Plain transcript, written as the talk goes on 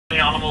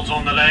animals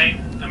on the line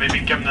and we've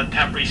been given a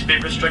temporary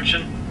speed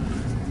restriction.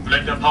 We'd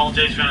like to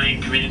apologise for any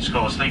inconvenience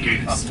caused. Thank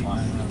you. That's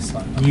fine, that's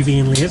fine. You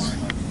being late,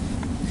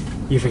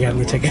 you forgetting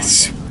the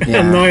tickets. Yeah.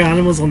 And now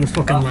animals on the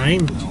fucking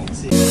line.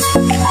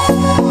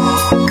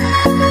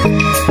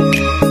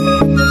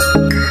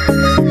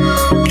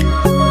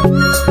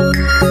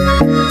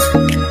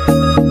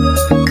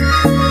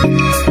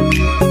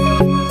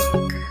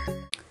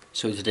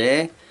 So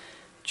today,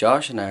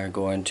 Josh and I are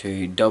going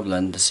to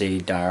Dublin to see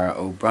Dara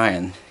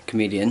O'Brian,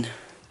 comedian.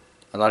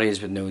 A lot of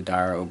you would know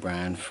Dara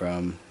O'Brien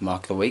from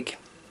Mock the Week.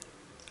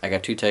 I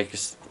got 2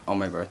 tickets on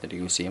my birthday to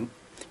go see him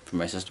from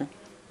my sister.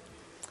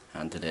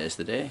 And today is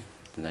the day.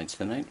 Tonight's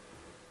the night.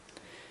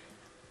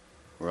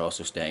 We're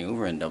also staying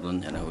over in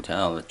Dublin in a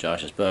hotel that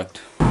Josh has booked.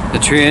 The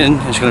train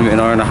is going to be an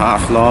hour and a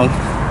half long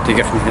to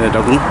get from here to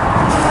Dublin.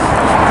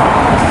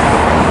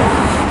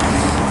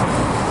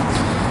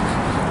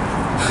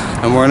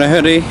 I'm wearing a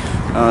hoodie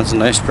and it's a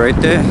nice bright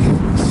day. I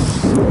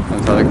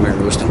thought I could be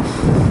roasting.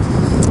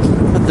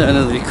 But then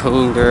it'll be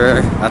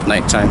colder at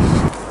night time.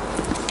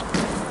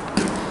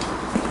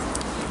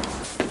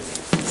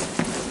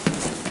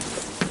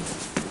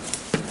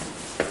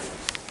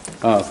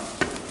 Oh.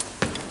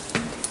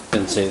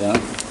 Didn't see that.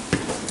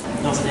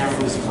 Nothing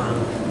ever goes to plan.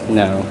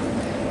 No.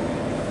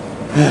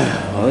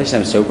 Well, at least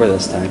I'm sober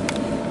this time.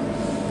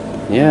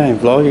 Yeah, I'm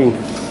vlogging.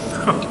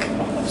 Oh god.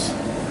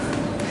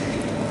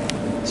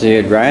 So you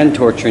had Ryan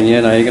torturing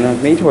you, now you're gonna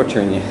have me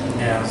torturing you.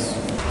 Yes.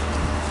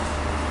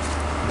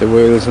 The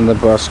wheels on the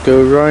bus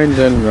go round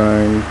and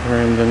round,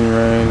 round and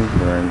round,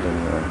 round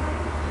and round.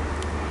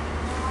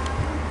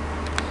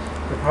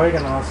 They're probably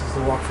gonna ask us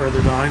to walk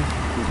further down.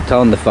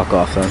 Tell them to fuck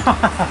off then.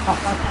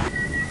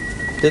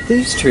 Did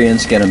these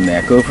trains get a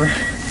makeover?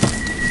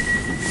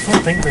 I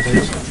don't think they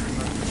do.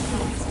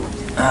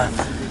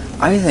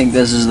 I think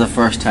this is the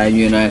first time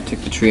you and I took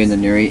the train to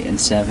Newry in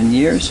 7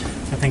 years.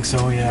 I think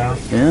so, yeah.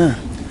 Yeah.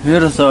 Who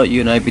would have thought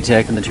you and I'd be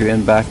taking the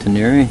train back to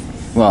Newry?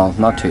 Well,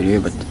 not to you,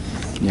 but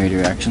Newry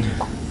direction.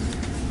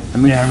 I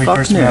mean, Yeah, we fuck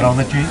first Newry. met on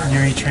the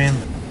Newry train.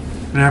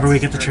 Whenever we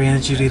get the train,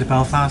 it's usually to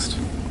Belfast.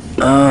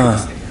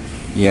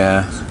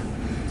 Yeah.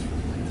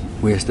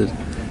 Wasted.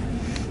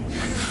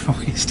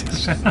 Wasted.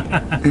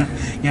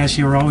 Yes,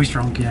 you were always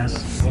drunk, yes.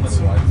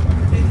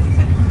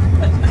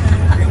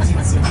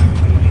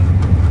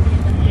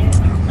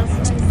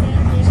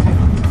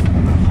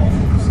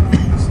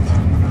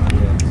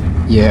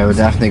 Yeah, we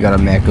definitely got a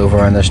makeover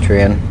on this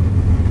train.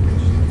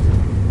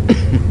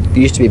 It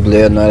used to be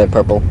blue and now they're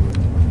purple.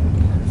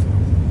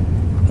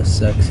 A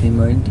sexy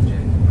mind.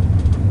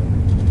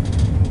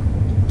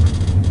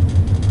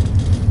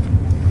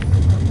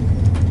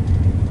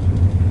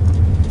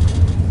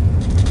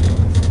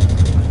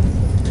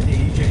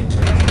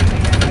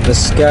 The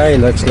sky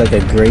looks like a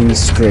green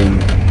screen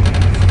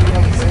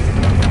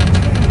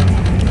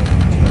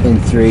in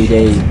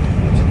 3D.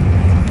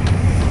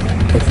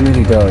 It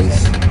really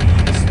does.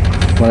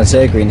 When I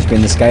say green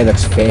screen, the sky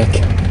looks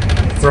fake.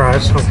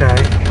 Right, okay.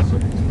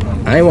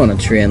 I want a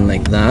train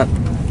like that.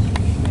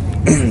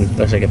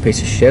 Looks like a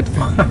piece of shit.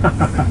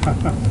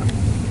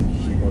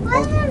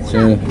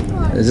 So,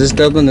 is this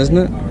Dublin, isn't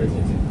it?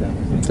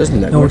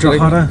 Doesn't look No, much like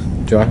Drogheda.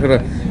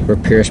 Drogheda, where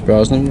Pierce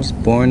Brosnan was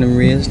born and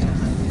raised.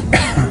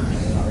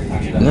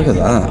 Look at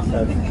that.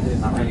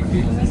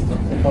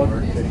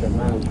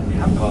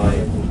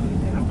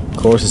 Of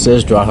course, it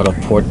says Drogheda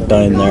Port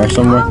down there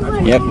somewhere.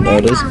 Yep, there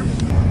it is.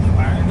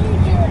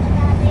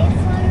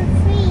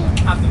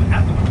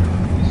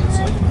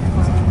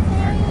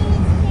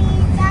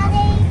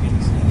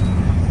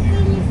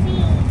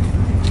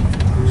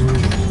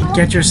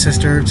 Get your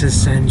sister to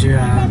send you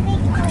a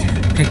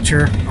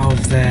picture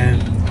of the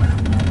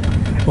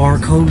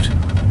barcode,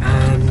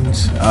 and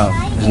Oh,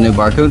 there's a new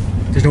barcode?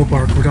 there's no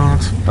barcode on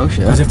it. Oh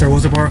shit. Because if there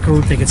was a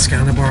barcode, they could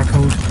scan the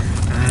barcode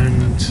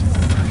and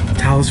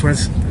tell us where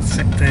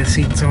the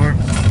seats are.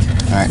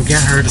 Alright. So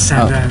get her to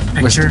send a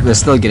picture. We'll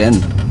still get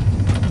in.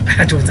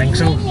 I don't think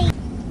so.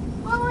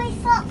 Holy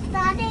fuck,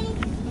 Daddy.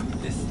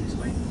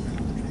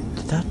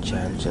 Did that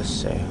child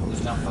just say holy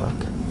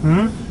fuck?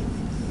 Hmm?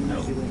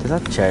 Did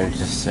that child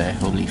just say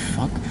holy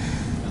fuck?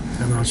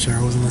 I'm not sure,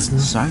 I wasn't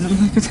listening. Sounded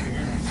like it.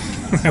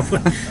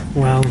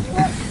 Well,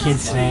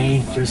 kids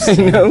today just I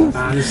know.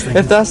 baddest things.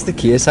 If that's the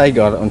case, I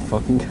got it on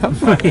fucking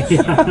camera.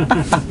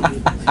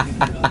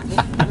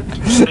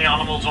 The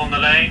animals on the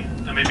line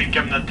and we've been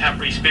given a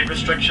temporary speed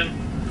restriction.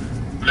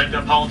 We'd like to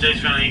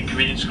apologise for any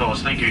inconvenience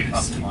caused. Thank you.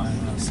 That's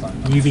fine, that's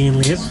fine. You being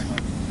late,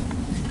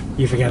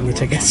 you forgetting the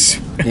tickets.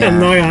 Yeah. And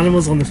now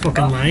animals on the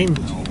fucking line.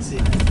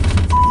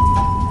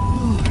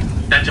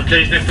 Attention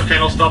please, next to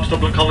final stop,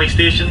 Dublin Conley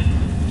Station.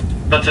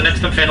 That's the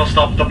next and final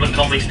stop, Dublin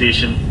Conley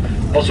Station.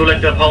 Also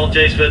like to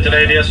apologise for the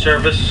delay to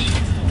service.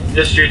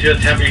 This due to a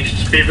temporary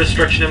speed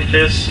restriction in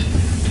place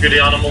due to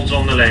the animals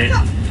on the lane.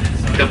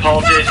 To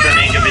apologise for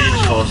any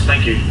inconvenience caused.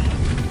 Thank you.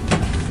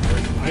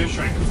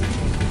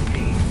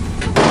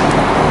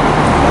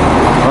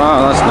 Wow,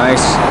 that's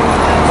nice.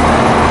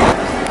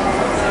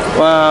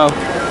 Wow.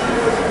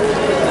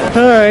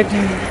 Alright.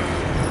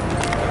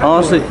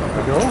 Honestly.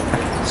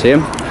 See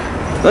him?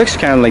 Looks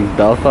kind of like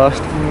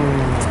Belfast.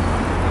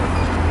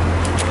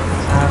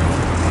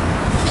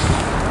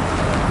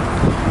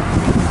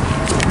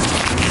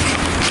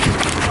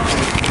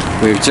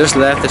 We've just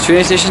left the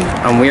train station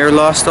and we are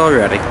lost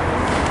already.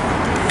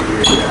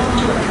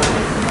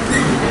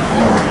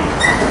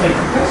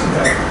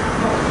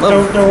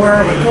 Don't know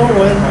where we're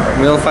going.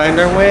 We'll find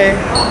our way.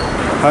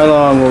 How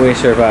long will we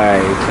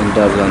survive in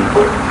Dublin?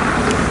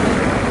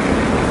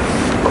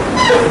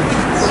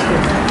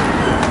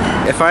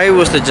 If I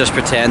was to just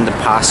pretend to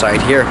pass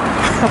out here,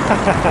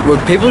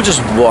 would people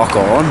just walk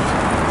on?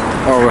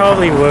 Or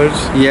Probably would.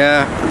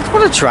 yeah, I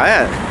want to try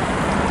it.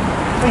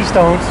 Please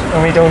don't.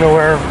 And we don't know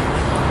where.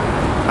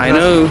 I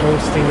know.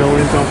 Mostly known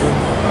in Dublin.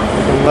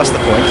 That's the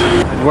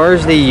point.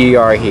 Where's the "you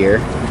are here"?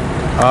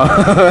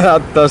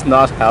 That does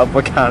not help.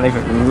 I can't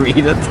even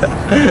read it.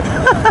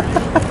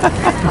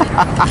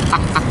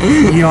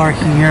 You are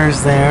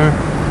here's there.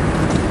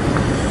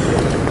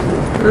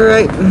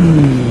 Right.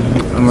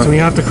 So we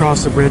have to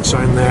cross the bridge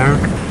down there.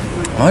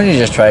 Why don't you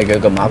just try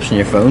Google Maps on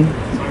your phone?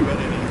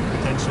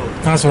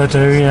 That's what I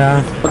do,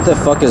 yeah. What the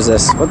fuck is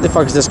this? What the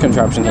fuck is this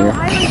contraption here?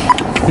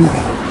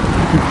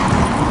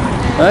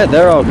 Alright,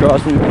 they're all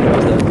crossing.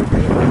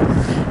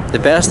 The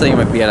best thing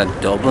about being in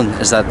Dublin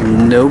is that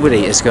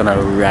nobody is gonna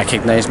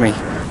recognise me.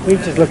 We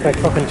just look like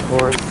fucking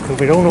tourists because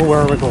we don't know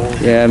where we're going.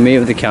 Yeah, me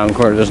with the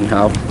camcorder doesn't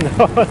help.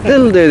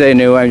 Little do they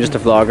know I'm just a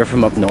vlogger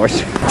from up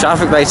north.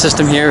 Traffic light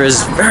system here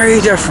is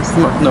very different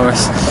from up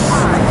north.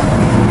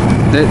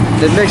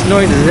 It makes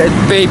noises, it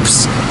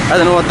beeps. I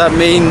don't know what that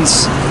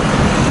means.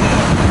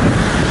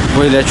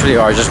 We literally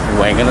are just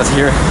winging it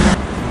here.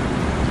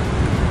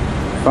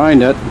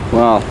 Find it.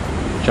 Well,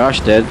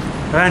 Josh did.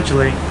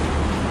 Eventually.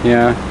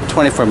 Yeah,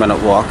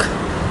 24-minute walk.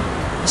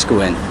 Let's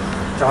go in.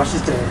 Josh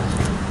is dead.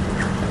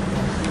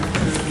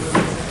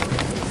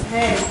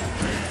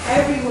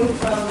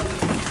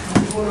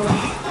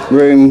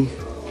 Room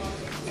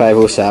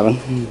 507.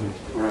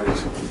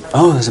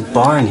 Oh, there's a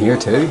bar in here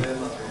too.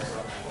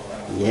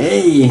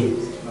 Yay!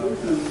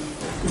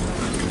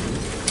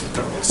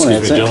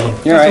 Excuse me, gentlemen.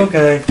 You're right.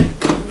 Okay.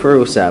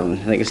 407.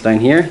 I think it's down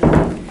here.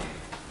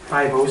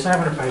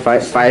 507 or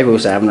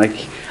 507. I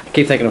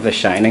keep thinking of The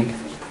Shining.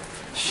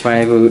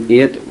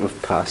 508.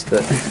 We've passed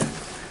it.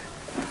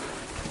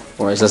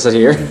 Or is this it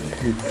here?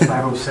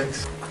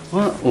 506.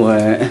 What?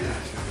 Wait.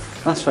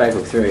 That's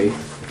 503.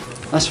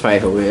 That's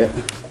 508.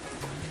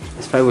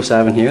 It's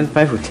 507 here.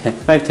 510.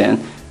 510.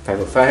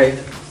 505.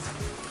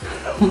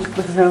 What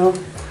the hell?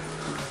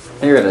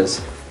 Here it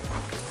is.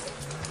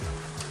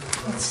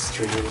 That's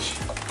strange.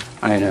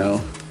 I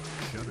know.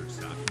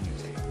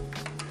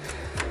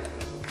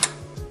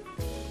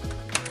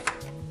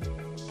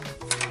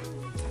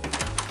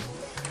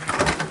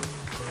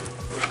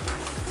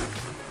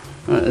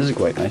 Oh, this is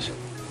quite nice.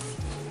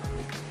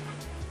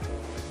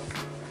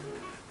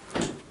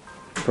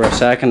 For a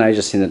second I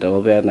just seen the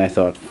double bed and I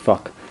thought,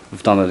 fuck,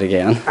 we've done it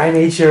again. I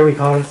made sure we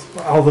caught it,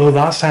 although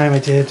last time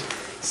it did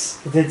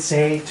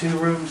say 2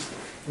 rooms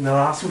in the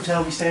last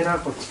hotel we stayed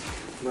at, but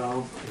no,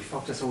 we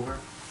fucked us over.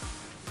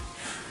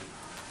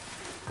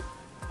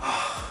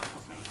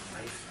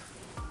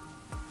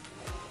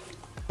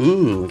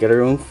 We get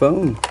our own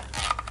phone.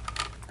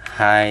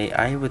 Hi,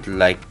 I would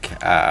like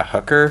a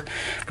hooker,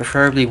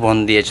 preferably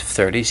one the age of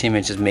 30, same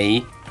age as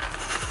me.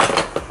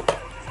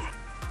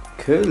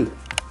 Cool.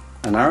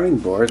 An ironing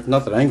board,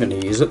 not that I'm going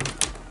to use it.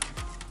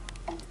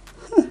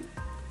 Huh.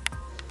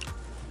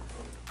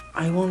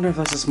 I wonder if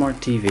that's a smart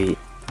TV.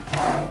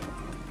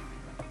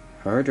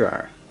 Hair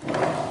dryer.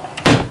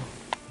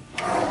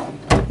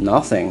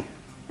 Nothing.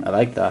 I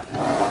like that.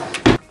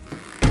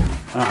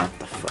 Ah, what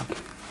the fuck.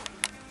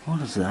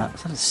 What is that?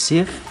 Is that a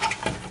safe?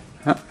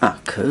 Ah,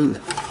 cool.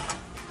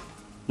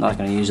 Not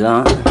gonna use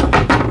that.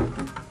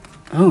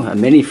 Oh, a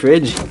mini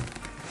fridge.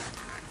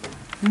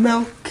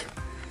 Milk.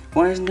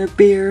 Why isn't there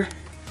beer?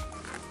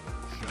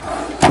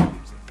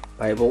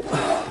 Bible.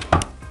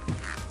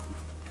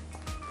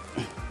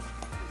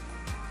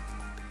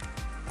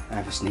 I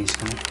have a sneeze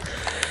coming.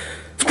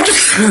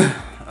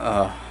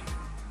 Oh,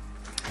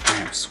 I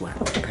am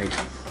sweating. Pig.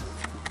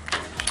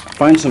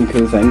 Find some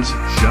cool things.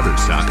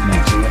 Shutterstock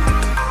music.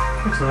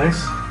 Looks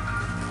nice.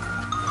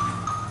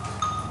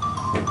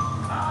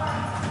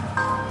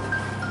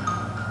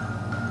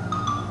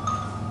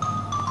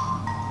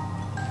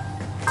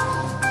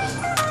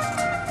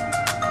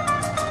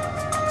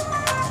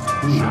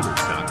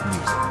 Shutterstock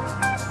music.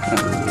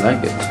 I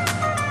like it.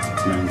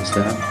 Mind the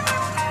step.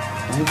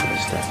 I like the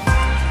step.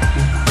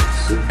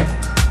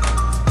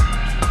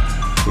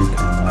 Drink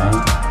on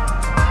wine.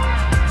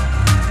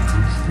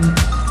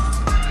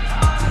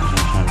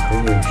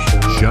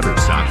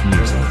 Shutterstock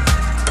music.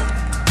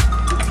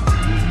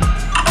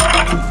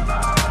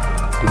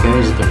 The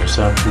guys at the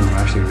reception are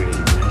actually really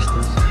nice.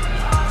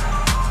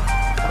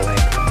 I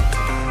like them.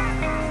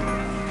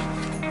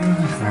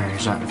 Fire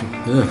exactly.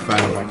 Ugh,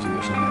 fire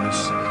evacuation.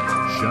 Nice.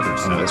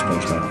 Shutterstock This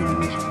place like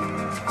English.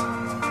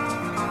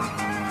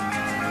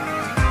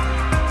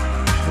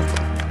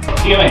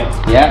 Jamie,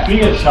 Yeah. can we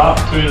get a shot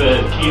through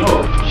the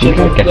keyhole?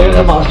 There's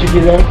a master key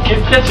there.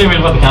 Get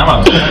zooming with the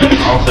camera.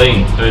 I'll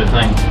see. Do the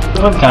thing.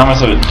 Put the camera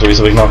so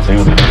we can not see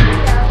with it.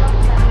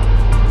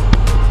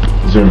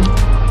 Zoom.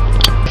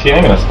 See,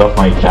 I'm gonna stuff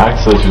my jack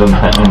so she doesn't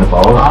hit me in the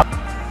balls.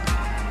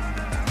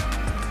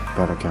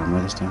 Better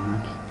camera this time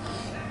around.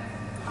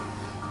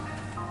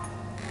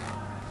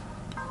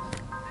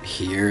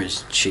 Here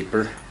is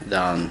cheaper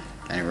than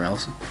anywhere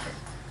else.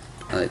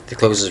 The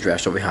closest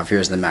restaurant we have here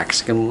is the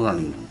Mexican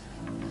one.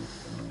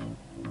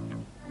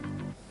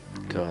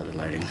 God, the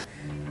lighting.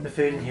 The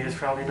food in here is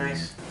probably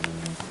nice.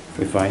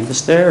 We find the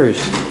stairs.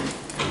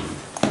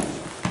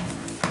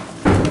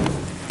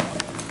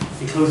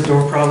 We closed the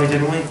door probably,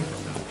 didn't we?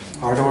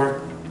 Our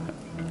door.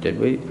 Did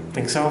we?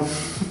 Think so.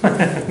 I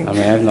mean, I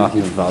have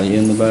nothing of value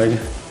in the bag.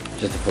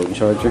 Just a phone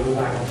charger.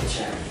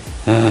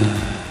 I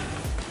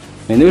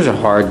mean, those are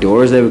hard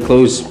doors. They would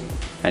close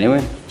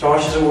anyway.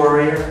 Josh is a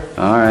warrior.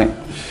 Alright.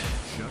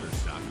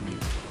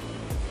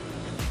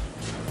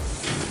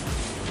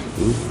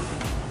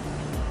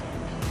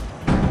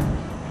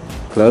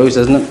 Closed,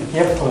 isn't it?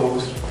 Yep,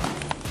 closed.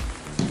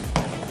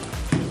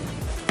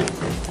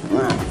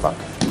 Ah, fuck.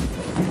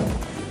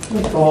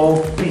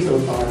 Oh, please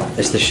don't fire.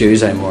 It's the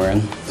shoes I'm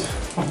wearing.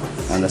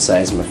 And the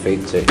size of my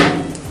feet too.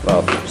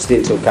 Well,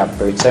 steel toe cap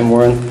boots I'm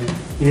wearing.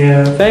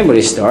 Yeah. If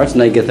anybody starts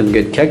and I get them a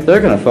good kick, they're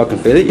gonna fucking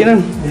feel it, you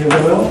know? They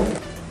will.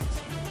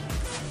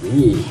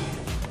 Eee.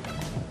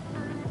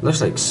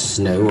 Looks like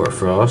snow or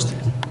frost.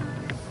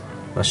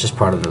 That's just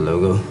part of the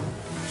logo.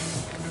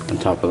 On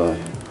top of the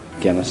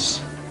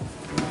Guinness.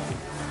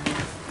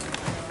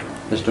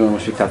 This door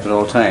must be kept at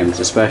all times,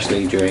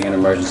 especially during an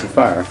emergency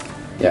fire.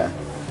 Yeah.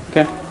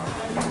 Okay.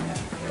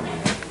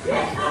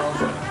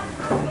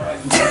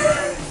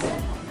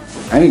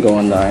 I'm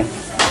going down.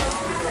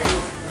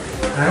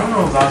 I don't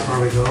know if that's where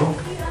we go.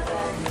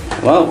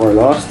 Well, we're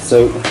lost,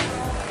 so...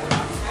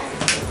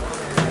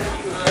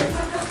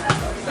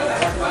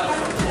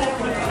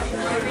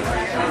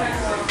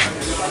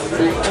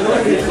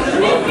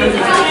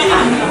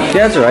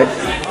 Yeah, that's alright.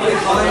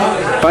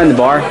 Find the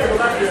bar.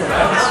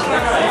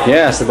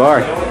 Yeah, it's the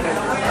bar.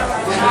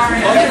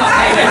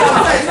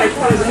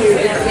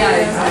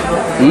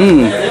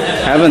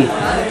 Heaven.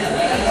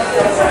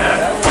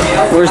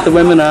 Where's the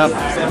women at?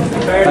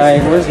 Hi,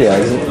 where's the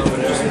exit?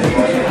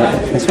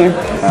 This way?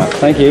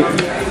 Thank you.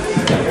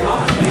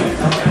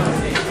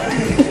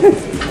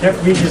 Yep,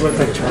 you just look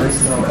like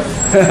tourists.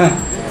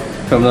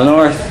 From the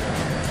north.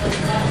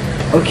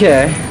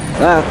 Okay,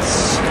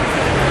 that's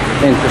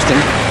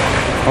interesting.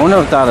 I wonder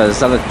if that is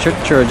that a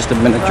church or just a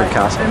miniature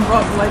castle?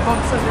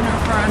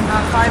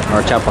 Or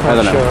a chapel, I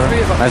don't know.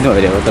 I have no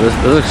idea what that is,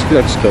 but it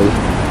looks cool.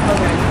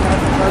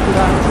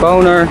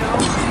 Boner.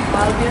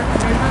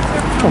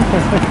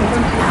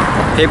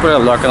 People are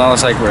looking at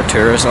us like we're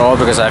tourists, all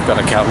because I've got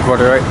a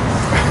camcorder out.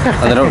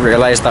 And they don't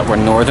realise that we're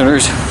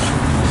northerners.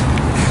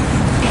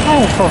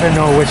 I don't fucking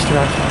know which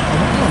direction.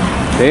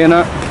 Do you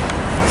know?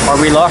 Are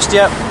we lost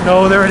yet?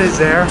 No, there it is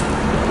there.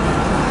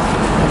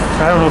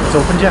 I don't know if it's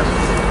opened yet.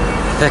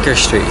 Vicar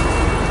Street.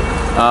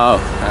 Oh,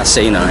 I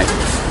see now.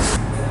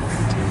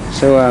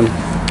 So,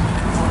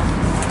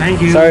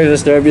 thank you. sorry to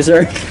disturb you,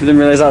 sir. Didn't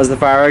realise that was the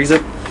fire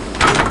exit.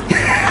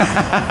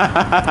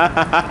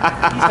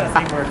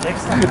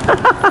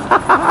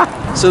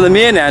 So the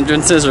main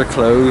entrances are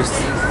closed,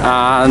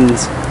 and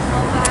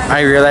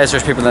I realise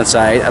there's people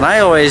inside, and I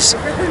always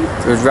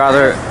would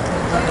rather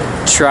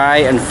try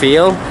and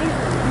fail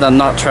than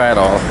not try at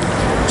all.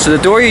 So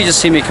the door you just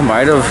see me come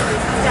out of,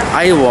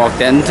 I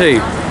walked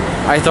into,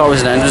 I thought it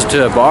was an entrance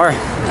to a bar,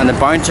 and the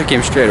bouncer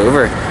came straight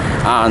over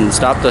and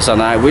stopped us,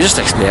 and we just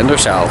explained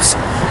ourselves,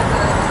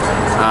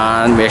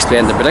 and we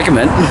explained the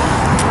predicament.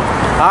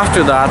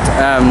 After that,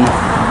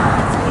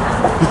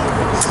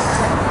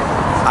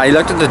 I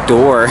looked at the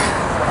door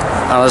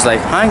and I was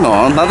like, hang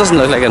on, that doesn't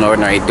look like an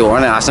ordinary door,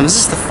 and I asked him, is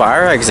this the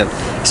fire exit?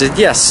 He said,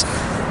 yes.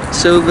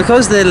 So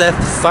because they left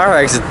the fire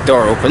exit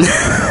door open,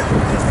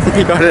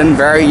 he got in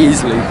very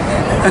easily.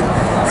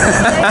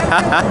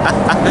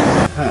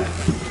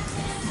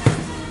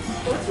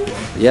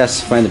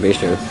 Yes, find the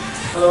bistro.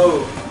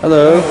 Hello.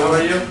 Hello. How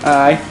are you?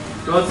 Hi.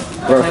 Good.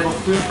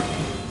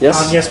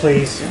 Yes. Yes,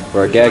 please.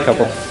 We're a gay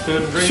couple.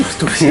 Food and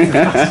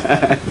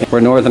drink. We're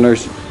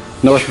northerners.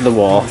 North of the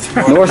wall.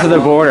 North of the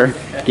border.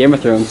 Game of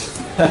Thrones.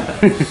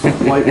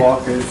 White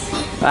Walkers.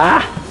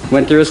 Ah!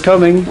 Winter is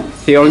coming.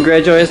 Theon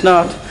Greyjoy is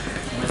not.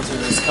 Winter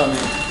is coming.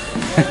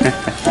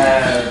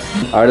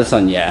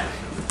 Artisan, yeah.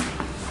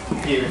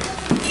 Here.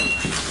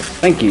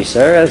 Thank you,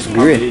 sir. That's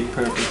great.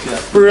 Perfect, yeah.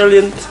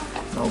 Brilliant.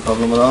 No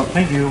problem at all.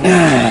 Thank you.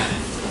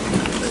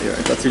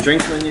 That's your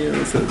drink menu.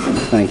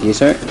 Thank you,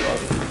 sir.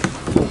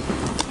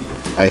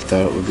 I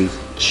thought it would be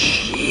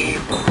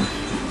cheap.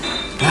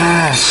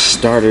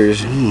 Starters.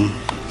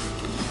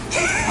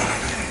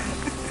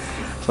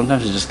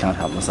 Sometimes I just can't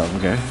help myself,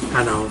 okay?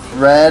 I know.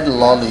 Red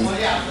lolly,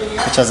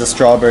 which has a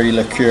strawberry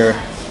liqueur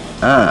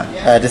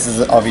This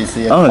is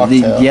obviously a Oh,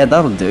 cocktail. yeah,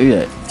 that'll do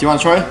it. Do you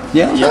want to try?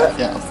 Yeah.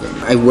 Yeah,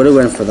 absolutely. I would have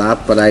went for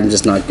that, but I'm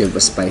just not good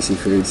with spicy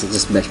foods. It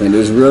just makes my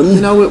nose run.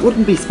 No, it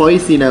wouldn't be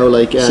spicy now.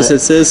 Like It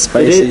says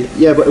spicy.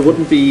 yeah, but it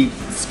wouldn't be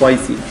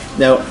spicy.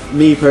 Now,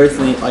 me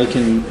personally, I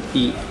can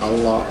eat a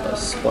lot of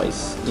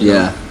spice. You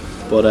know?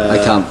 But But I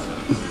can't.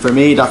 For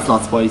me, that's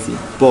not spicy.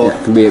 But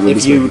Yeah, for me it would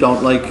if be you spicy.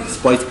 don't like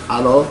spice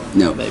at all,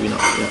 No. maybe not.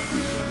 Yeah.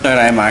 But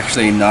I'm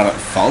actually not at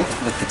fault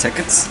with the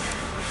tickets.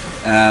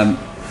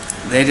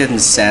 They didn't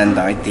send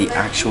out the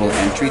actual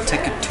entry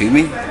ticket to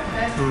me.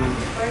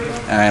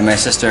 My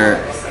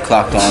sister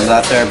clocked on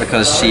that there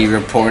because she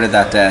reported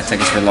that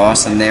tickets were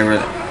lost, and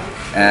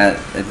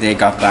they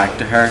got back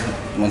to her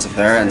once up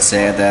there and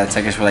said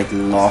tickets were like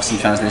lost in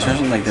translation or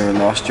something, like they were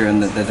lost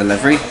during the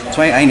delivery. That's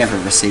why I never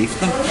received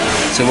them.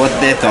 So what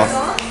they thought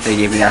they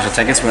gave me the actual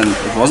tickets when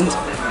it wasn't.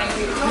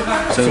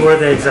 So what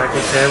they exactly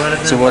say about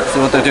it? So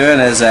what they're doing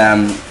is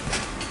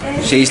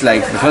she's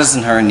like, because it's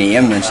in her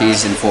name, and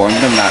she's informed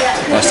them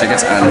that lost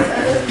tickets and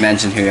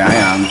mentioned who I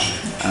am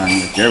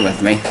and that you're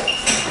with me.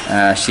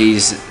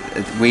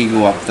 We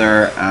go up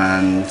there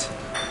and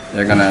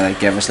they're gonna like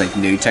give us like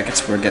new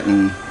tickets. We're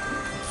getting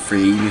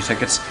free new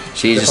tickets.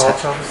 She The just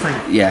box office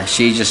thing? yeah,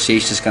 she has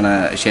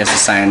to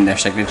sign their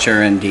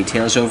signature and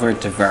details over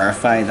to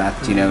verify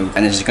that, you know,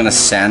 and then she's gonna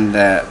send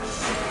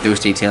those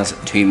details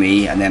to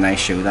me, and then I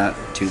show that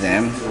to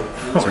them.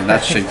 So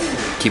that should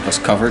keep us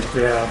covered.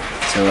 Yeah.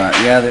 So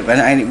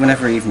I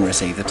never even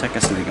received the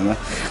tickets to begin with.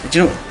 But,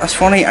 you know, that's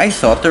funny. I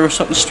thought there was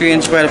something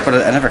strange about it, but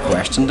I never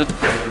questioned it.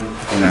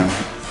 You know,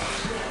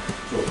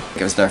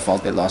 it was their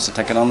fault they lost the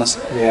ticket on us.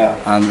 Yeah.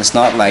 And it's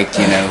not like,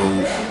 you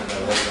know,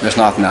 there's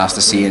nothing else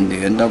to see and do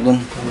in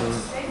Dublin.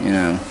 You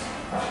know,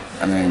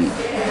 I mean,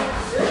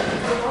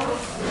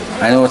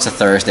 I know it's a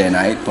Thursday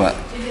night, but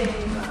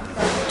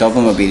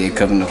Dublin would be the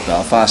equivalent of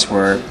Belfast,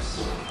 where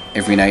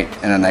every night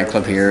in a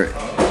nightclub here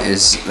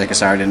is like a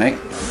Saturday night.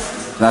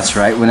 That's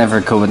right.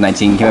 Whenever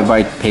COVID-19 came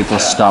about, people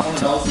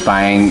stopped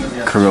buying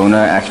Corona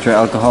extra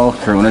alcohol,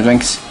 Corona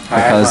drinks,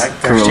 because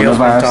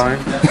coronavirus.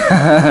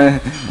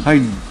 How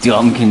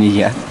dumb can you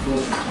get?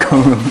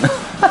 Corona.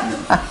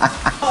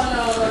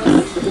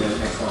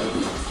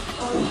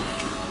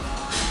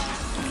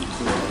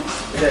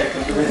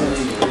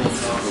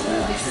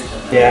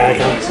 Yeah,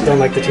 I don't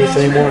like the taste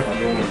anymore.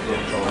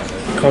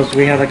 Because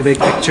we had like a big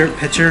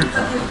pitcher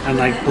and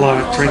like a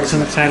lot of drinks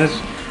inside it,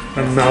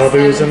 and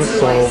Malibu's in it,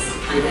 so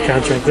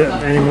can't drink it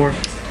anymore.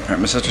 Alright,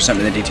 my sister sent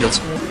me the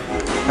details.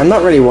 I'm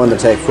not really one to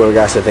take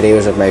photographs of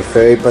videos of my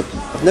food, but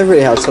I've never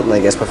really had something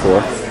like this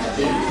before.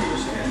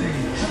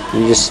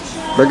 You just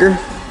burger?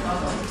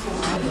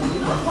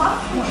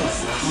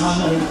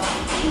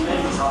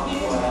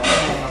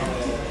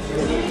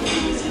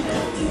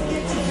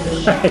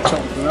 I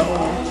don't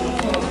know.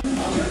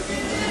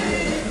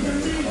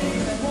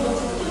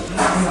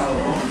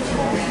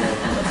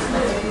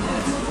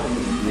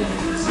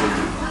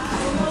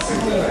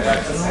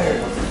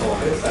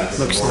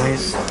 Looks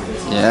nice.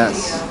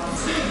 Yes.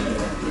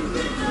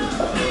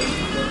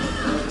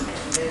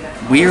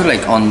 We're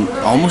like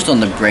almost on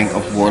the brink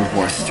of World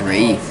War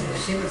III.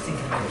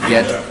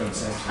 Yet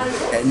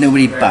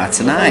nobody bats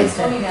an eye.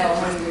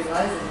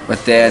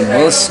 But then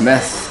Will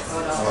Smith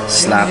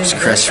slaps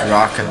Chris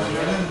Rock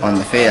on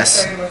the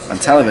face on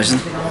television.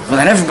 Well,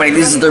 then everybody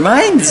loses their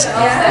minds.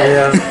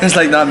 Yeah. It's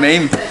like that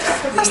meme.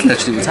 That's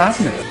literally what's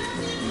happening.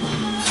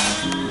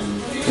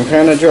 I'm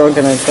kind of drunk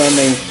and I'm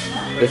filming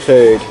the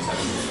food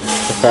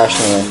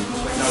professionally.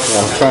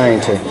 Well, I'm trying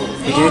to.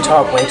 You do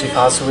talk way too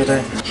fast, so we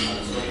do.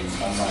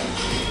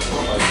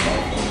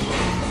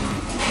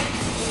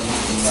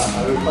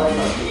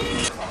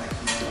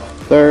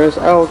 There's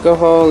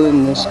alcohol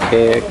in this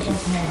cake.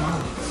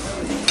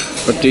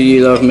 But do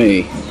you love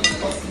me?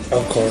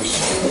 Of course.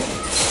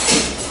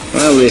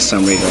 Well, at least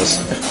somebody does.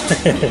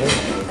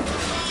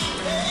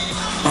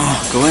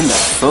 Oh, go into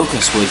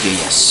focus, would you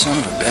son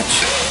of a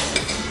bitch.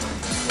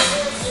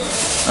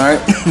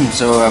 Alright,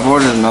 so I've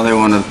ordered another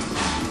one of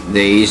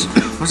these.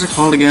 What's it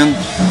called again?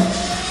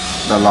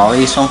 The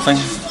lolly something.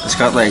 It's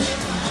got like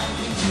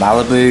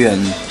Malibu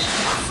and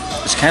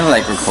it's kind of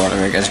like Recorder.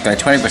 It's got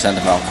 20%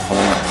 of alcohol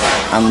in it.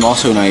 And I'm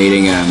also now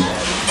eating a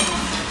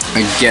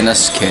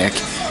Guinness cake.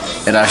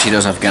 It actually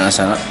does have Guinness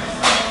in it.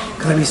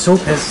 Gonna be so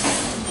pissed.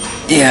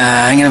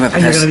 Yeah, I'm gonna be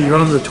And you're pissed. gonna be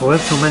running to the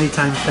toilet so many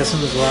times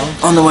pissing as well.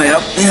 On the way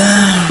up,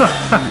 yeah.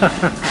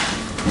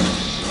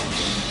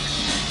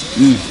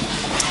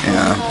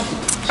 Yeah,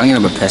 I'm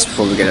gonna be pissed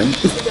before we get in.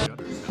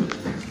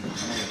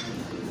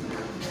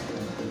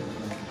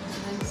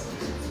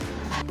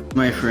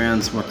 My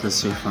friends, what is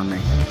so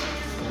funny?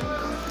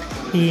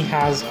 He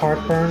has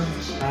heartburn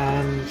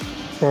and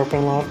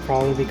burping a lot,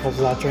 probably because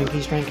of that drink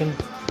he's drinking.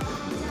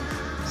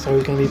 So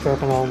he's gonna be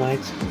burping all night.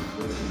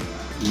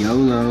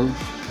 YOLO.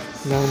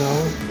 No.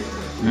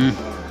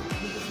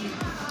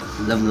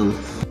 Love.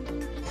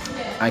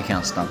 I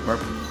can't stop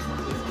burping.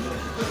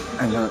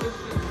 I'm gonna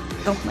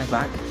dump my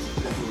back.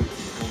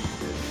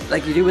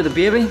 Like you do with a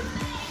baby.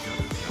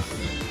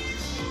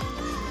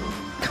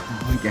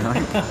 Come on, guy.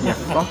 You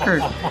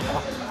fucker.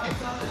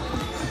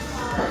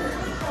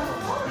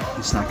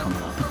 It's not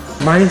coming up.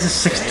 Mine's a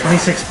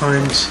 £26,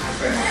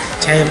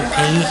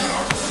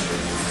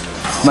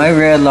 10p. My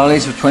red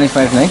lollies were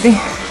 $25.90.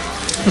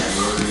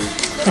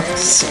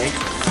 Sick.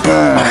 I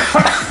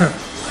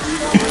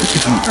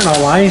don't know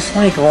why it's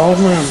like old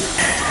man.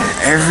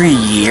 Every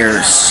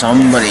year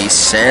somebody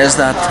says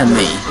that to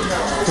me.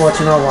 What,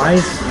 you know why?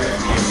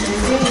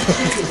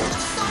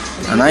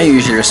 And I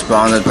usually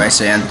responded by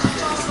saying,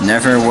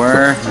 never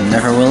were,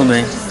 never will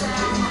be.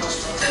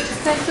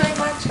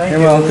 You're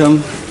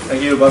welcome.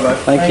 Thank you. Bye bye.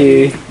 Thank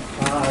you.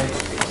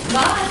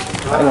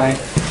 Bye bye.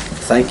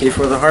 Thank you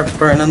for the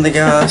heartburn and the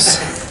gas.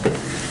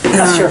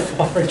 That's your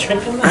fault for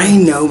drinking that. I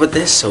know, but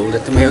they sold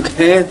it to me,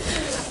 okay?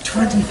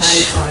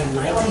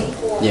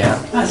 £25.90. Yeah.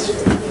 That's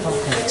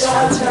fucking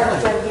expensive.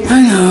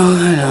 I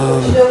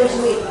know.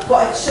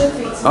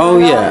 Oh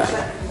yeah.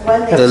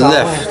 The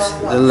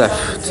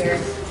lift.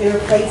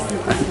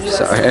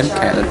 Sorry, I'm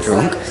kind of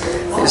drunk.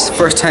 It's the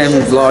first time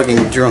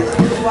vlogging drunk.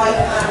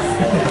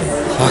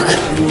 Fuck.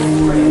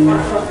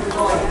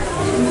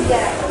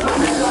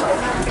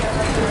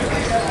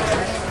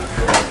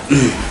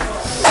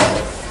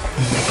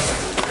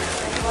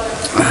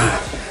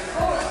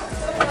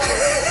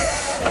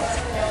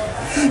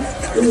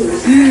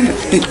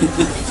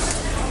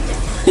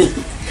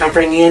 Can't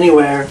bring you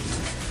anywhere.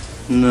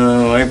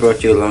 No, I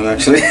brought you along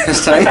actually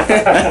this time.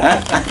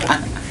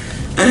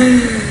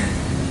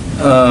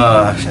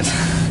 Oh shit.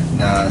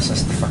 No, it's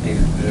just the fucking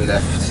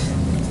left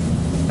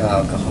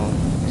alcohol.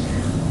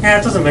 Yeah,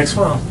 it doesn't mix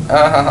well.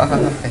 I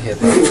hate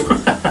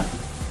that.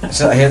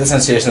 So I hate the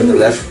sensation of the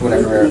left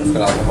whenever I've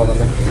got alcohol in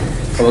there.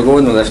 So we'll go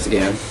in the left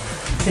again.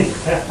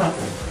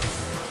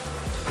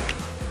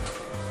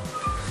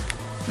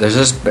 There's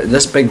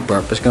this big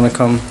burp is gonna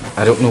come.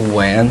 I don't know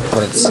when,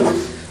 but it's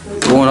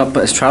going up.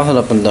 It's traveling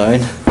up and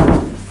down.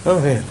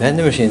 Oh yeah,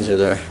 vending machines are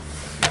there.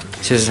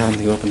 It's just having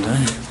to go up and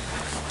down.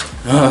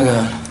 Oh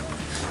god.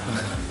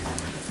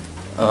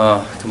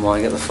 Oh, come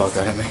on, get the fuck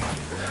out of me.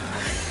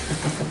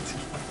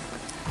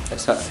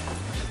 It's at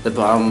the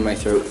bottom of my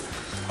throat.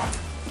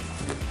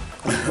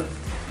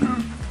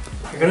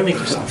 You're gonna make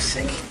yourself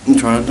sick. I'm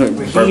trying to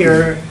burp.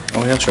 Here.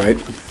 Oh, that's right.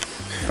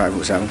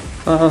 507.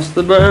 Lost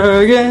the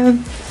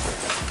bargain.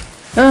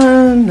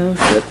 No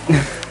shit.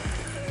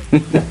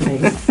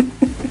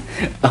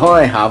 All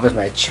I have is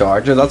my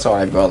charger. That's all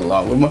I brought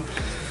along with me.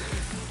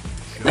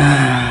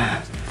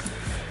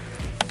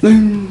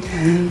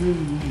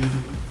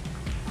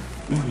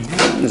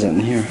 What is in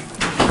here?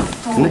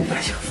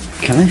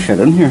 Can I fit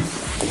in here?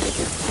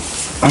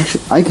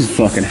 Actually, I could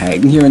fucking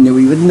hide in here and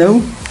we would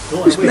know.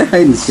 Who's gonna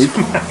hide and seek?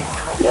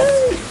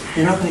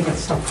 You're not gonna get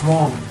stuff. Come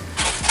on.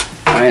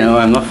 I know,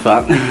 I'm not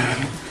fat.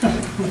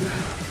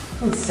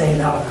 Don't say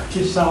that about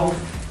yourself.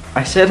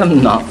 I said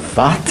I'm not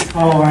fat.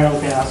 Oh, right,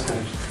 okay, that's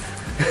good.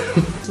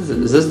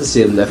 Is this the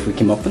same lift we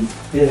came up in?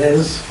 It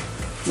is.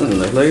 Doesn't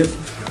look like it.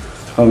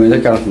 Oh, when you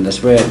look at it from this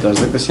way, it does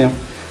look the same.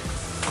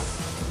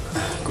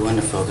 Go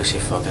into focus, you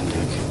fucking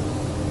dick.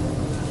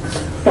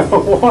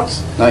 What?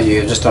 Not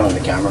you, just turn on the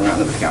camera, not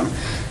on the camera.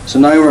 So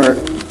now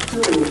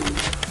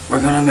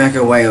we're gonna make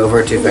our way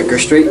over to Vicar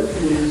Street.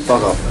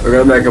 Fuck off. We're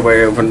gonna make our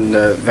way over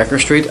to Vicar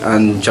Street,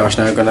 and Josh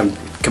and I are gonna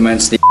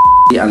commence the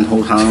and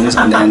hold hands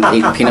and then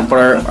eat peanut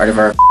butter out of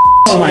our.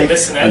 Oh my,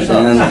 listen,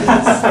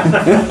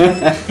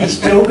 he's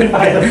joking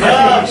by the way.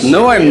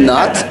 No, I'm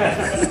not.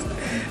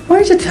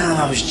 Why did you tell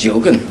him I was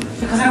joking?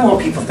 Because I don't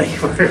want people to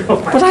think we're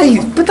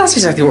But that's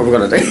exactly what we're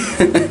gonna do.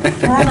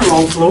 We're on the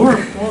wrong floor.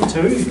 1,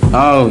 2.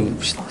 Oh.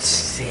 God's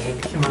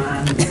sake,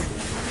 man.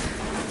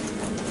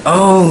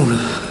 Oh.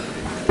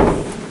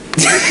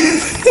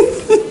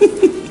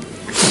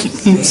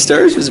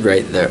 Stairs was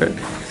right there.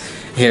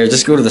 Here,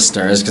 just go to the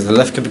stairs because the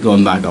lift could be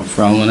going back up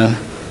from now.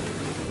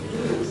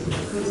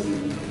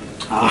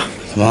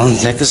 Come on,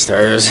 take the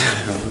stairs.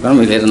 We're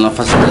gonna be late enough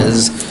as it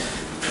is.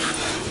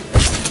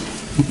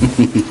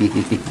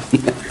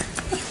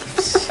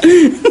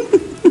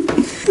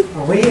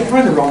 We're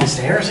on the wrong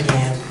stairs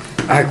again.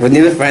 We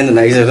need to find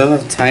the exit. I don't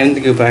have time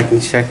to go back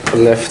and check the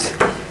lift.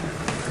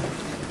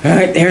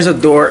 Alright, here's a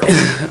door.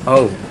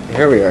 Oh,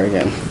 here we are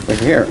again. We're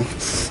here.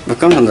 We've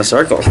gone in the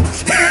circle.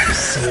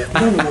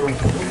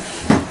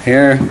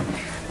 Here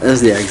is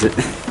the exit.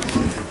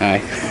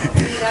 Aye.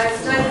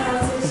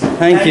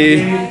 Thank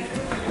you.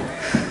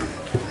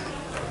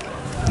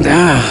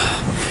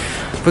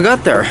 We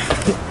got there.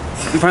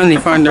 We finally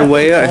found our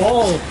way out.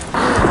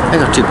 I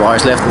got 2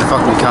 bars left in the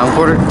fucking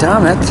camcorder.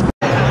 Damn it.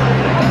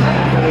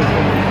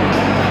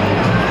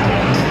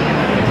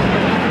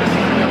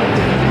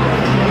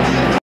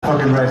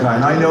 Fucking red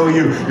line. I know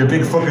you. You're a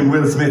big fucking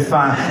Will Smith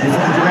fan. You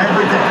fucking do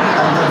everything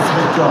and Will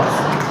Smith does.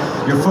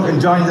 You're fucking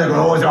Johnny there going,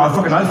 oh, I'll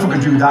fucking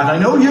do that. I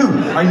know you.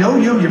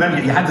 You remember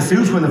you had the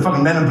suits when the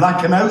fucking Men in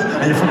Black came out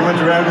and you fucking went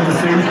around in the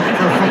suit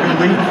for a fucking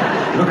week.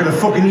 Looking at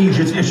fucking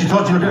Egypt. If she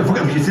thought you looked at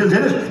fucking, you still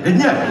did it, didn't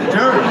you?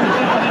 Sure.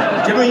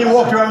 Do you mean you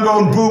walked around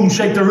going boom,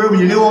 shake the room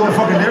and you knew all the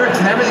fucking lyrics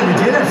and everything? You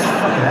did it.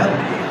 Fucking hell.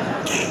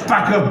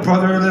 Back up,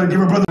 brother. Give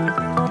her brother.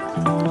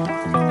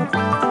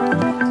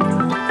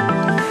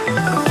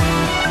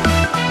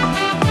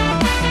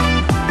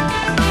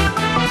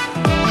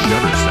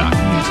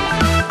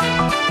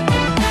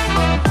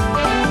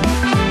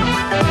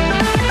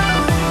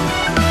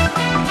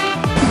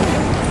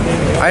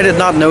 I did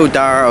not know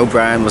Dara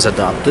O'Brien was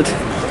adopted.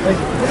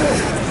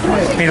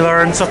 We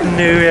learn something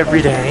new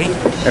every day.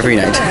 Every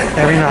night.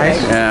 Every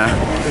night. Yeah.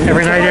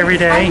 Every night, every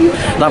day.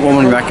 That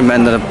woman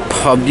recommended a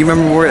pub. Do you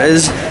remember where it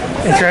is?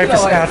 It's right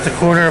at the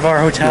corner of our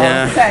hotel.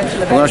 Yeah.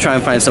 I'm gonna try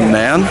and find some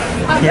men.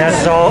 Yeah,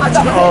 it's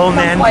an all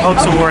men pub,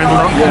 so we're in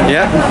luck.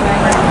 Yeah.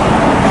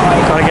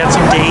 Gotta get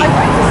some D.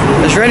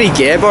 Is there any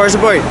gay bars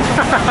about?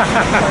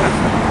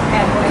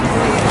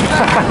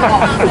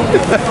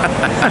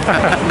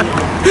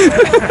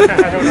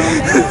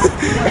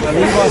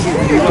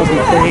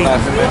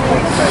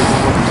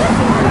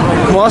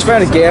 Come on, let's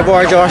find a gay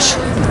bar, Josh.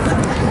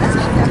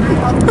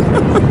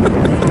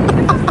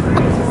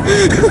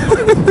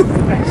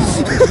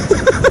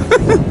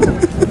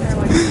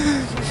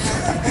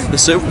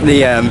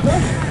 The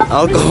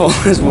alcohol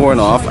is worn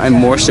off. I'm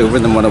more sober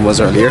than what I was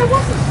earlier.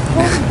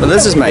 But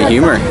this is my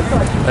humour.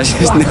 I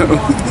just know.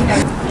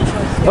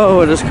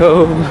 Oh, it is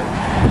cold.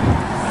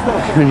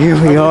 And here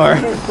we are.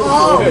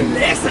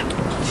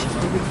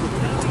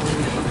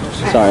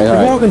 Sorry,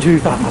 You're walking too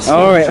fast.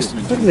 Alright, I was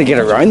looking to get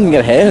around and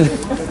get ahead.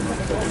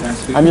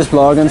 I'm just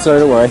vlogging, so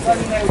don't worry.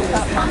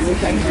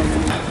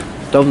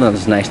 Dublin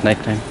is a nice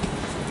night time.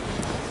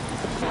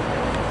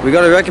 We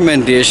got a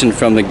recommendation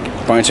from the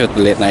bouncer at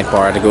the late night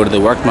bar to go to the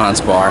Workman's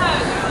Bar.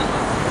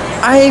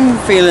 I'm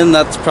feeling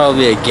that's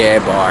probably a gay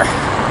bar.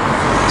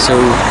 So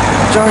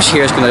Josh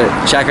here is going to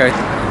check out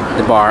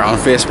the bar on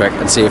Facebook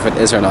and see if it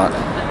is or not.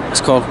 It's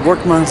called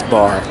Workman's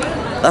Bar.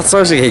 That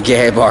sounds like a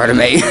gay bar to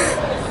me.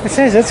 It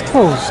says it's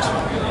closed.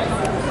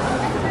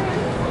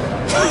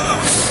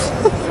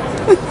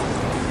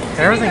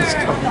 Everything's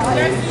closed.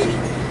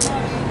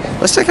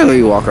 Let's take a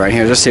wee walk around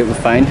here, just see what we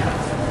find.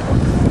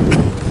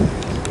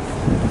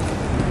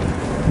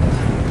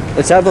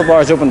 The Temple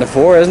Bar is open to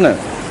 4, isn't it?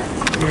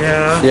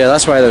 Yeah. Yeah,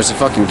 that's why there's a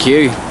fucking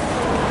queue.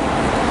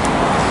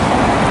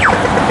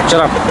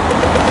 Shut up.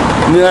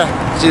 Yeah.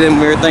 See them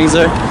weird things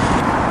there?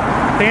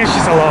 I think it's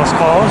just a lost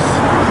cause.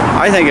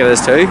 I think it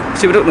is too.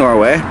 See, we don't know our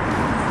way.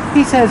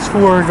 He says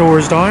 4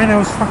 doors down. I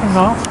was fucking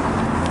off.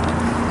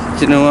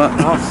 Do you know what?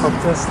 Oh, fuck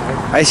this.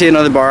 I see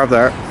another bar up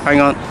there. Hang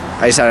on.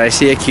 I said I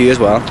see a queue as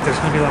well. There's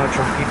gonna be a lot of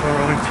drunk people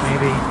around.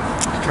 Maybe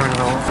turn it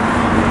off.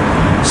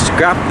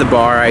 Scrap the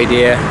bar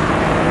idea.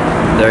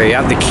 There you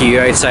have the queue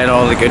outside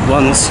all the good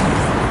ones.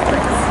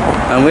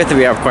 And we have to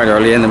be up quite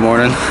early in the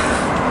morning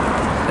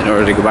in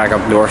order to go back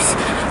up north.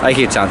 I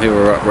keep telling people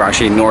we're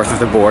actually north of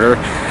the border,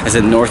 as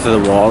in north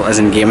of the wall, as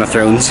in Game of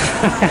Thrones.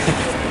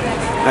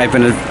 I've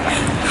been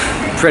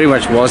pretty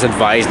much was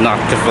advised not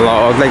to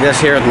vlog like this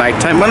here at night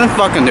time, but I'm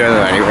fucking doing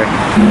it anyway.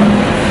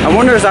 I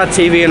wonder is that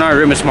TV in our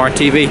room a smart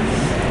TV?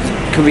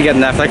 Could we get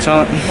Netflix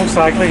on it? Most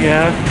likely,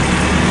 yeah.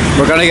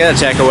 We're gonna get a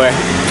takeaway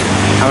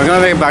and we're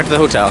gonna make it back to the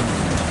hotel.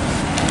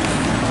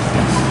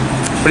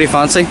 What do you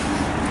fancy?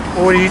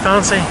 What do you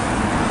fancy?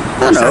 I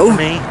don't know.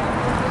 Me.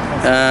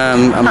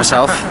 And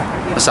myself.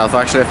 Myself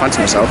actually, I fancy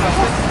myself.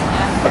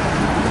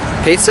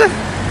 Pizza?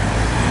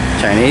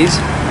 Chinese?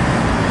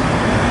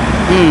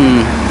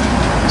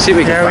 See what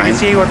we can Yeah, we find. can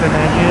see what the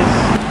menu is.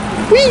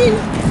 Whee!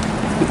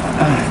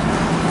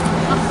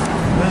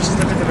 Let's just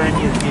look at the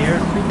menu here.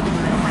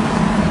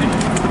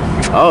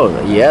 Oh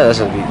yeah, this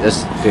would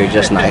be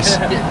just nice.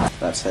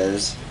 That's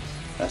his.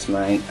 That's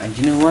mine. And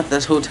you know what?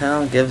 This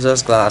hotel gives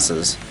us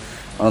glasses.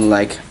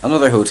 Unlike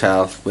another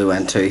hotel we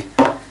went to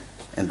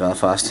in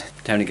Belfast.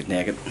 Time to get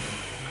naked.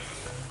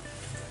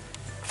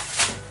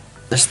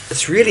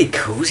 It's really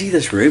cozy,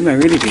 this room. I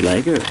really do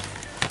like it.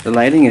 The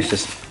lighting is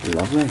just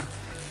lovely.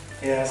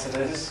 Yes, it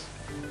is.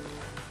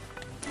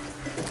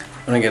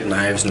 I'm gonna get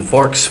knives and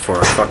forks for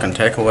a fucking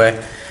takeaway.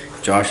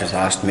 Josh has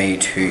asked me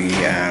to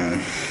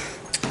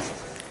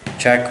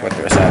check with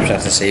the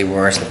receptionist to see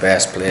where's the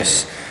best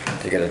place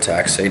to get a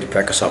taxi to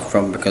pick us up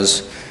from,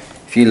 because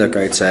if you look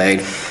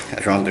outside,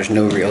 there's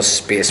no real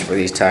space for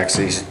these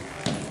taxis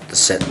to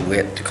sit and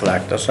wait to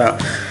collect us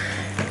out.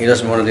 He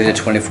doesn't want to do the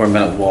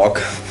 24-minute walk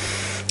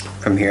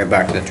from here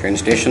back to the train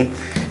station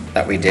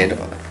that we did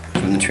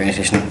from the train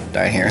station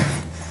down here.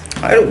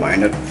 I don't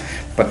mind it,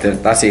 but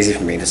that's easy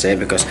for me to say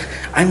because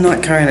I'm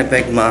not carrying a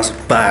big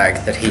massive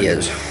bag that he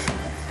is.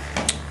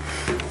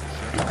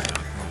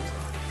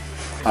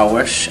 I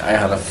wish I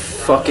had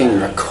fucking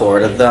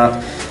recorded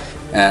that.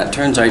 It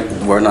turns out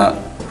we're not,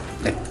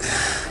 like,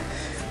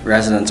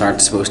 residents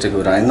aren't supposed to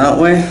go down that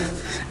way,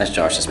 as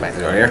Josh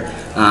suspected earlier,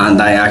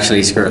 and I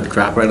actually scared the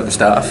crap out of the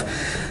staff.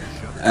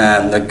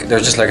 They're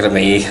just looking at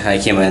me. I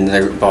came in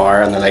the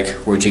bar and they're like,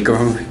 "Where'd you go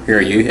from? Who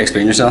are you?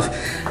 Explain yourself."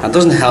 And it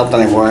doesn't help that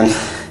I'm wearing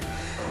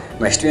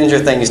my Stranger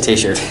Things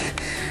t-shirt.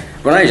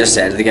 When I just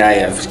said to the guy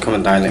I was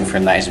coming down looking for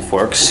knives and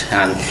forks,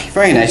 and he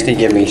very nicely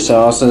gave me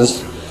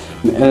sauces,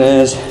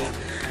 mayonnaise,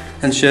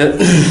 and shit.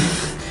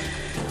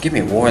 Give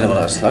me more than what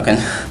I was looking.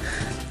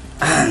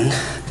 And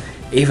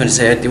even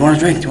said, "Do you want a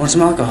drink? Do you want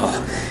some alcohol?"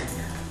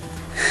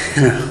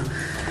 You know.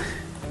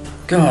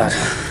 God.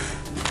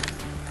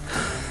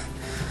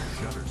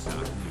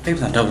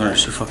 People in Dublin are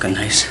so fucking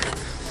nice.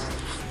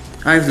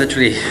 I've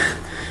literally,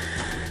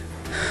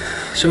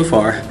 so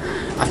far,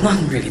 I've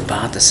nothing really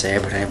bad to say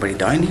about anybody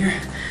down here.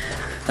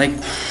 Like,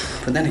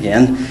 but then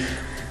again,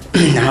 I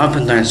have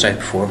been down south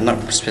before, but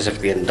not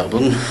specifically in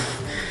Dublin.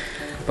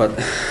 But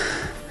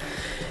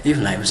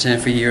even I was saying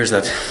for years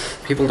that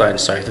people down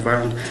south of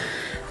Ireland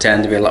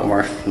tend to be a lot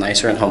more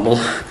nicer and humble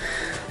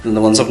than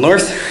the ones up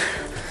north.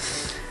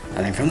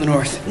 And I'm from the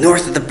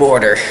north of the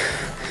border.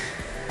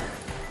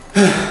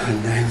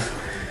 And I'm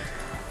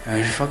out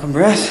of fucking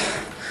breath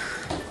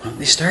up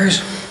these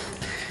stairs.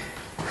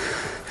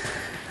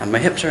 And my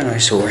hips are now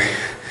sore.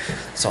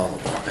 It's all a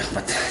little bit,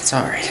 but it's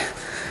alright.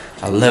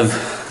 I'll live.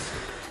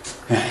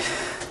 Right.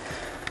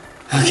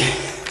 Okay.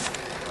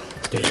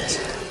 Let's do this.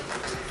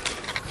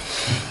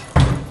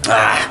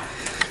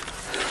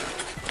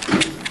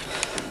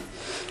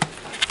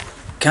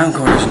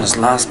 Camcorder's in this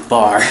last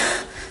bar,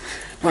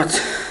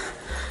 but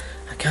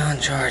I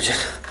can't charge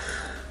it.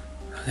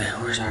 Okay,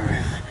 where's our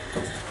room?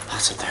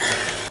 That's up there.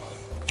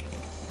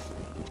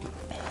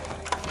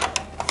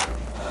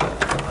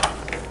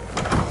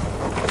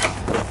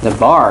 The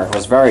bar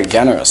was very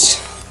generous.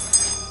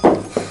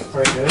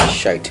 Very good.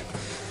 Shite.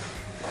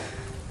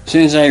 As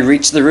soon as I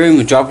reached the room,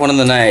 I dropped one of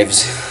the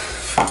knives.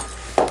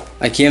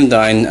 I came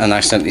down and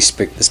accidentally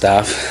spooked the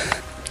staff.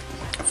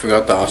 I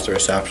forgot to ask the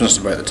receptionist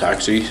about the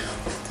taxi.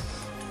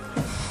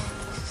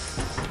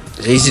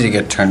 It's easy to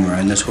get turned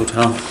around this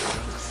hotel.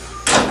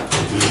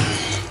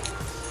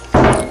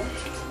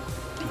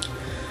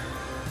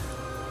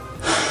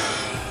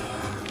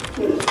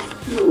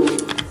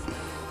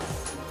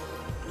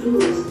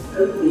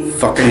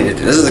 Fucking need to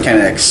do. This is the kind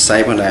of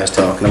excitement I was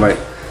talking about.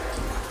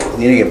 I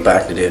need to get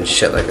back to doing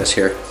shit like this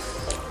here.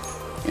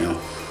 You know.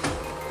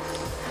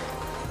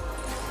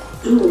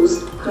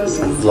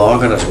 And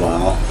vlog it as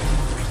well.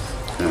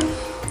 You know.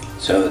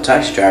 So the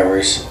taxi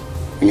drivers,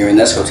 when you're in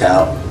this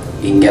hotel,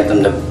 you can get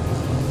them to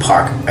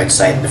park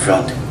outside the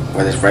front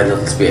where there's very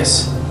little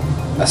space.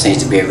 That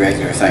seems to be a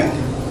regular thing.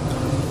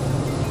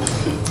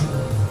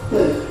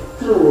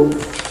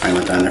 I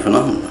went down there for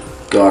nothing.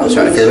 God, I'm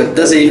starting to feel a bit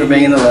dizzy for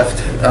being in the lift.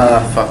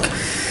 Fuck.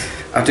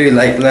 I do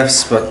like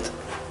lifts, but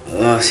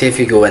see if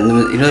you go in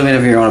them, you know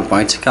whenever you're on a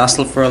bouncy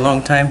castle for a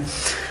long time,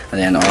 and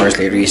then hours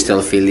later you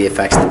still feel the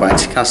effects of the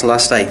bouncy castle.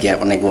 That's what I get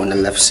when I go into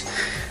lifts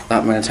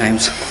that many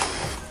times.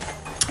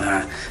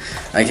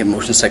 I get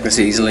motion sickness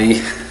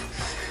easily.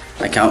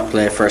 I can't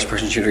play first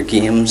person shooter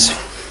games.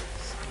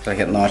 I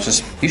get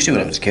nauseous. Used to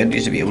when I was a kid,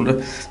 used to be able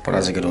to, but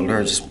as I get older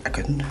I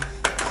couldn't.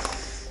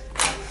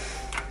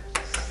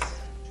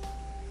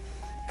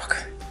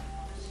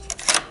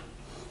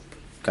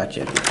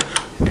 Gotcha.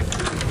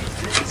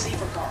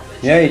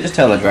 Yeah, you just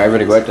tell the driver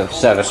to go out to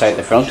sit outside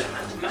the front.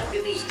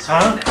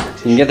 Huh?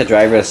 You can get the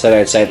driver to sit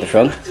outside the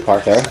front,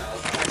 park there.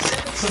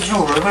 So there's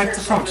no room out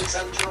the front.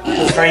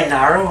 It's very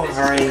narrow and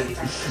very...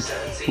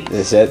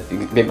 They said,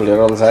 people do it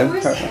all the time.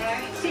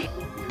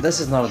 This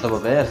is not a double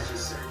bed.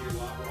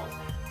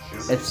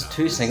 It's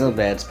two single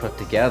beds put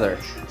together.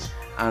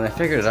 And I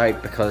figured it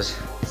out because...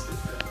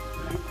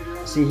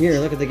 See here,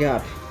 look at the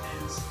gap.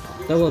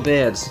 Double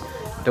beds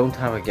don't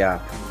have a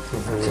gap.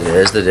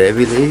 Today's the day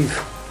we leave.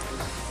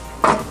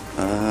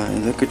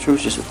 You look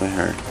atrocious with my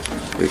hair.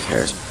 Who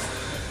cares?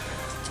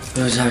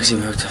 There's a taxi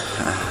booked.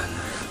 Oh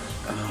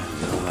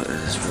god, it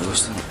is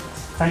roasting.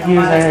 Thank you,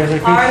 Zara.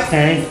 Alright.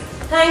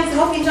 Thanks, I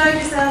hope you enjoyed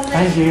yourself.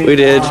 Thank you. We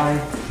did. Bye.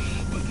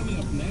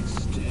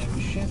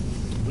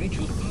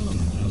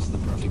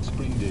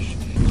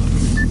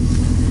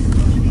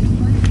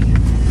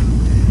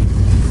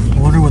 I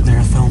wonder what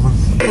they're filming.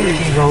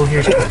 Roll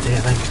here's 20, I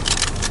think.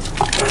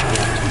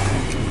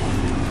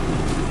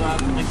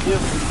 Thank you.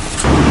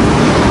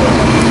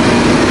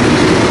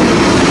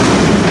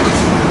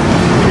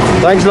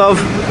 Thanks, love.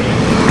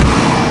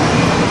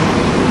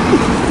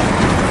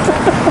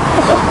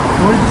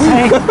 What did you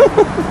say?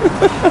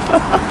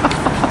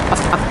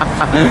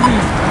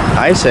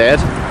 I said,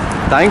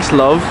 thanks,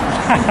 love.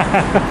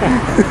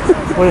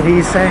 What did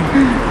he say?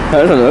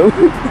 I don't know.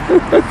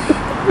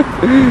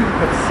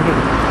 Let's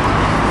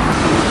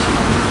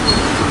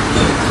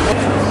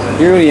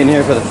see. You're only in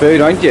here for the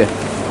food, aren't you?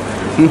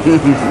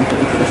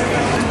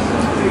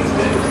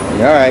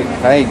 Alright,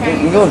 hey, you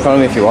can go in front of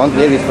me if you want.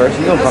 Ladies first,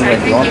 you can go in front of me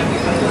if you want.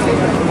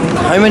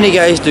 How many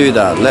guys do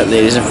that? Let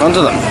ladies in front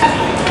of them.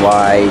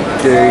 Why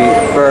do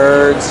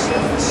birds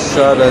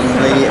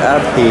suddenly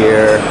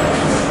appear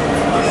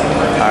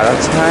at a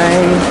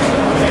time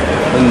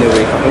when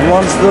nobody fucking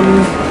wants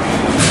them?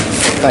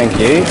 Thank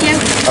you.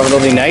 Have a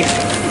lovely night.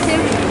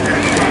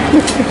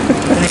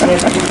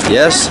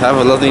 Yes, have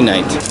a lovely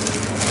night.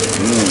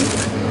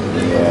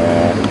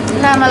 Yeah.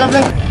 Hello, my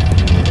lovely.